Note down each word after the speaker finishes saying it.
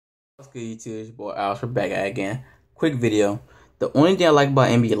What's good, YouTube? It's your boy Alex. We're back at it again. Quick video. The only thing I like about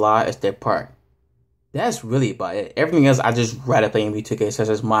NBA Live is their park. That's really about it. Everything else, I just rather play NBA 2K, such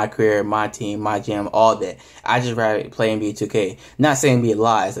as my career, my team, my gym, all that. I just rather play NBA 2K. Not saying NBA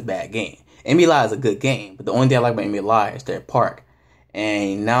Live is a bad game. NBA Live is a good game, but the only thing I like about NBA Live is their park.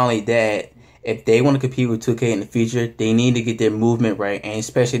 And not only that, if they want to compete with 2K in the future, they need to get their movement right, and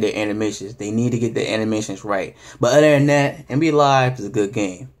especially their animations. They need to get their animations right. But other than that, NBA Live is a good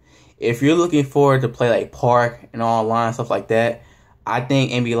game. If you're looking forward to play like Park and online stuff like that, I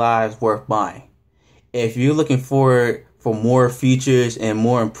think NBA Live is worth buying. If you're looking forward for more features and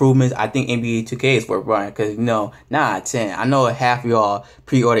more improvements, I think NBA 2K is worth buying. Because, 9 out of 10. I know half of y'all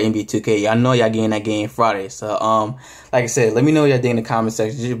pre-order NBA 2K. Y'all know y'all getting that game Friday. So, like I said, let me know what y'all think in the comment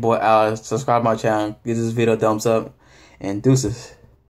section. This is your boy Alex. Subscribe to my channel. Give this video a thumbs up. And deuces.